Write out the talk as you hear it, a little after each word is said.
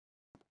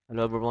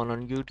Hello everyone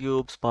on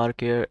YouTube,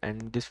 Spark here,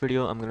 and in this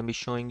video I'm going to be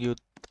showing you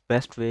the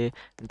best way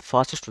and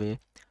fastest way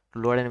to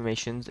load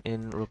animations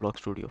in Roblox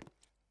Studio.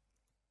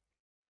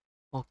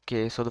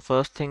 Okay, so the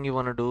first thing you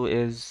want to do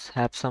is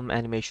have some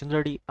animations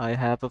ready. I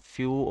have a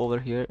few over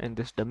here in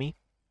this dummy.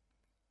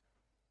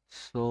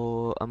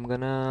 So I'm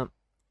gonna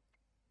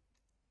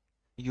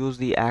use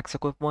the axe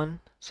equip one,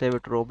 save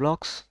it to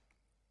Roblox.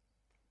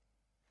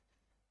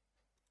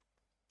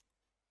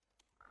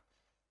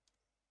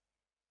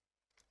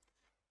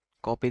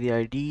 Copy the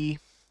ID.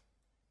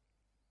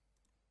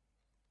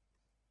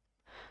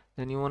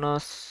 Then you wanna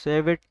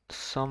save it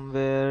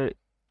somewhere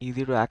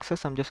easy to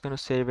access. I'm just gonna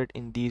save it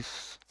in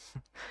these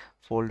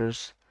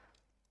folders.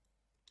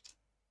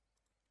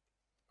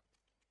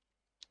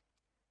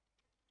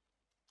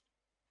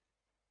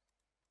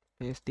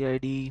 Paste the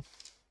ID.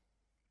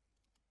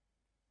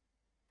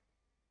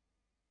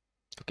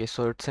 Okay,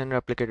 so it's in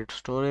replicated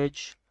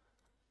storage.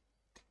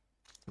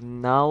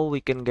 Now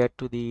we can get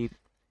to the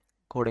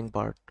coding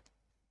part.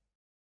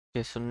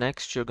 Okay, so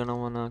next you're gonna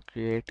wanna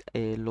create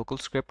a local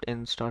script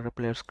in starter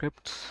player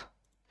scripts.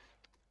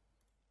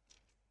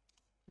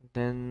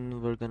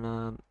 Then we're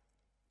gonna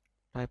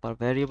type our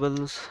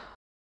variables.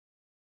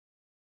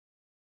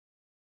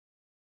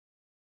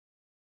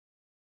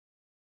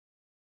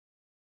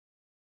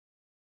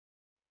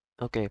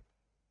 Okay,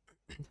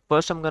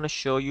 first I'm gonna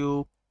show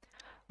you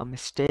a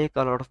mistake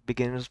a lot of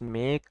beginners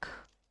make.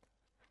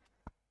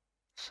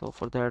 So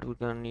for that we're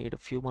gonna need a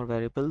few more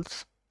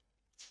variables.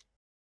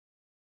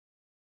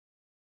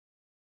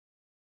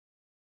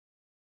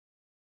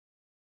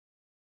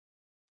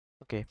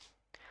 Okay,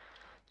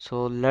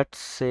 so let's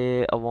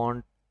say I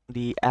want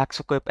the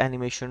axe equip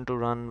animation to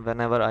run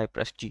whenever I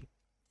press G.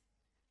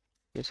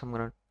 Okay, so I'm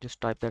gonna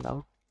just type that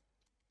out.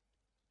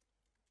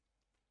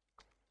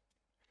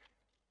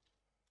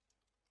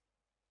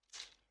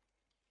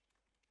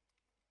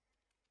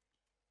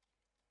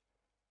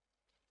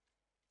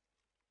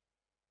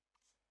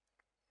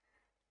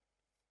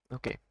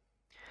 Okay,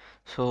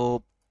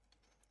 so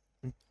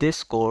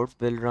this code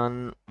will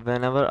run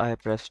whenever I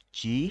press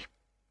G.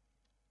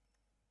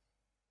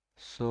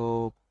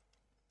 So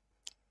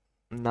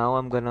now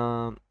I'm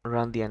gonna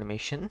run the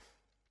animation.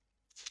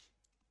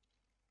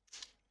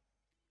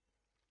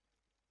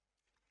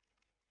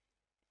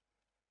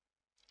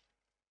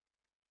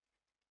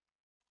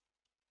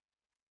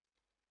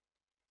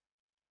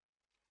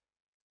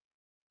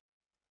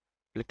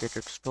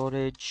 Replicated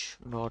storage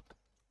dot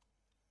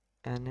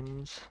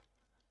anims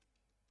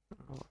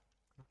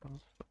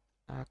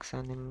axe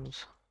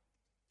anims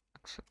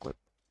axe equip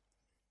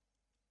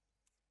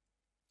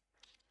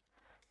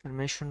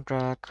animation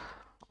track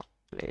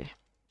play.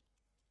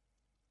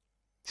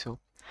 So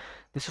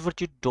this is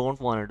what you don't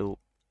want to do,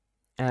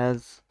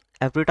 as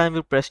every time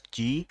you press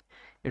G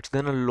it's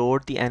gonna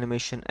load the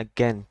animation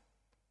again.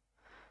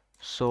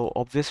 So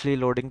obviously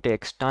loading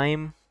takes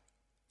time,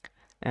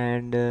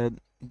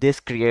 and this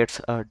creates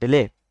a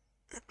delay.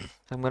 So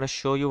I'm gonna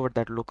show you what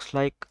that looks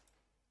like.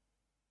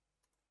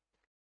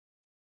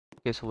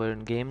 Okay, so we're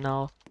in game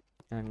now,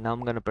 and now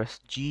I'm gonna press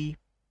G.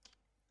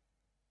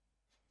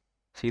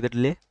 See the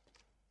delay?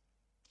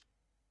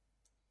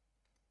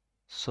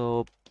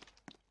 So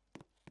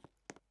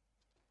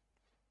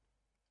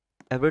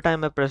every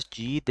time I press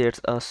G, there's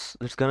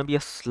gonna be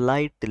a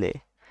slight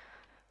delay,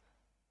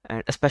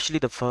 and especially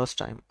the first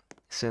time,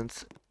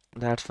 since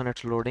that's when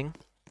it's loading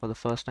for the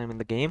first time in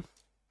the game.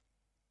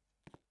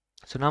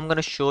 So now I'm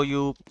gonna show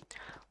you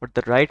what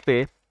the right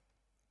way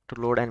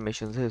to load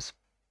animations is.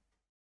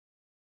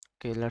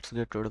 Okay, let's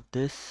get rid of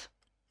this.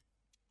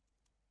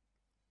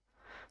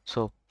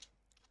 So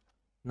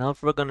now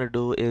what we're gonna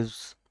do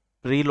is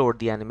preload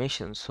the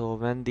animation. So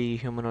when the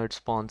humanoid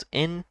spawns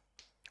in,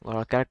 or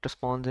our character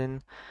spawns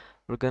in,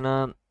 we're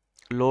gonna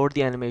load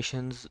the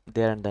animations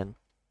there and then.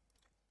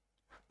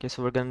 Okay,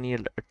 so we're gonna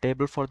need a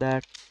table for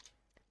that.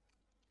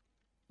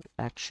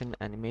 Action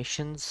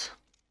animations.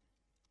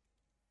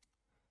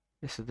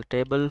 This is the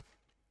table.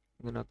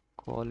 I'm gonna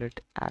call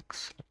it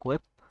axe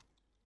equip.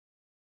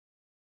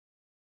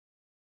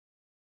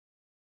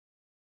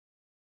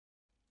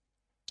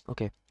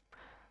 Okay,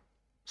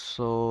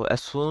 so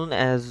as soon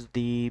as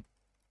the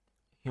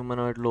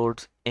humanoid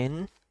loads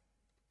in,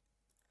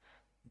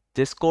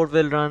 this code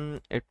will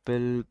run. It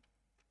will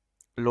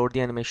load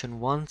the animation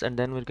once, and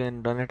then we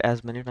can run it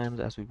as many times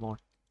as we want.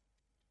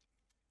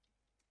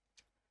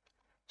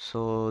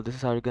 So this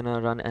is how you're gonna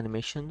run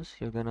animations.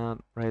 You're gonna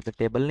write the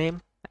table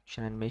name,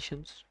 action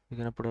animations. You're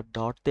gonna put a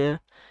dot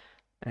there,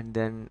 and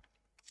then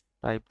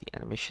type the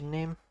animation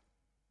name,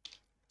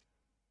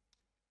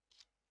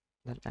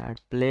 then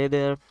add play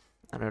there,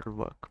 and it'll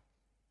work.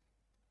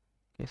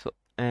 Okay, so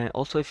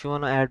also if you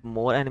want to add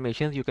more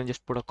animations, you can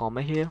just put a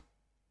comma here.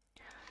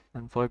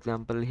 And for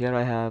example, here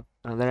I have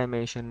another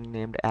animation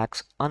named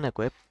axe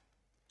unequip.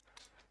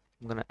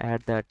 I'm gonna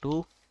add that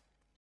too.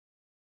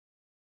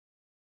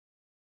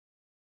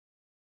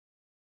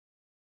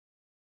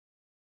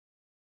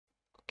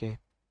 Okay,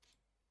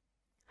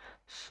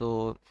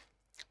 so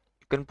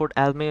you can put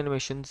as many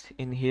animations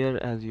in here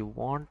as you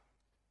want.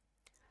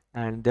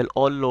 and they'll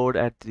all load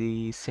at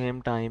the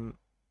same time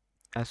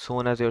as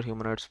soon as your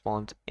humanoid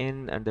spawns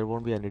in, and there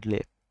won't be any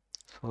delay.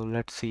 So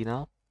let's see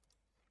now.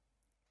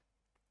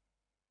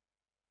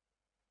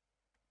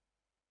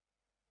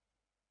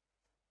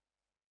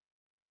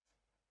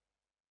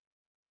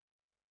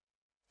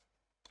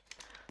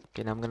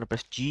 Okay, now I'm gonna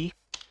press G.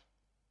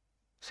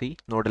 See,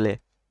 no delay,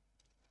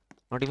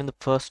 not even the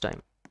first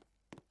time.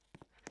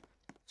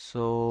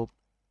 So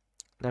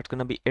that's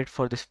gonna be it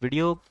for this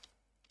video.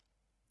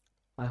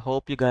 I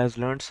hope you guys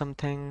learned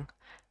something,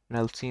 and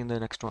I'll see you in the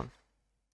next one.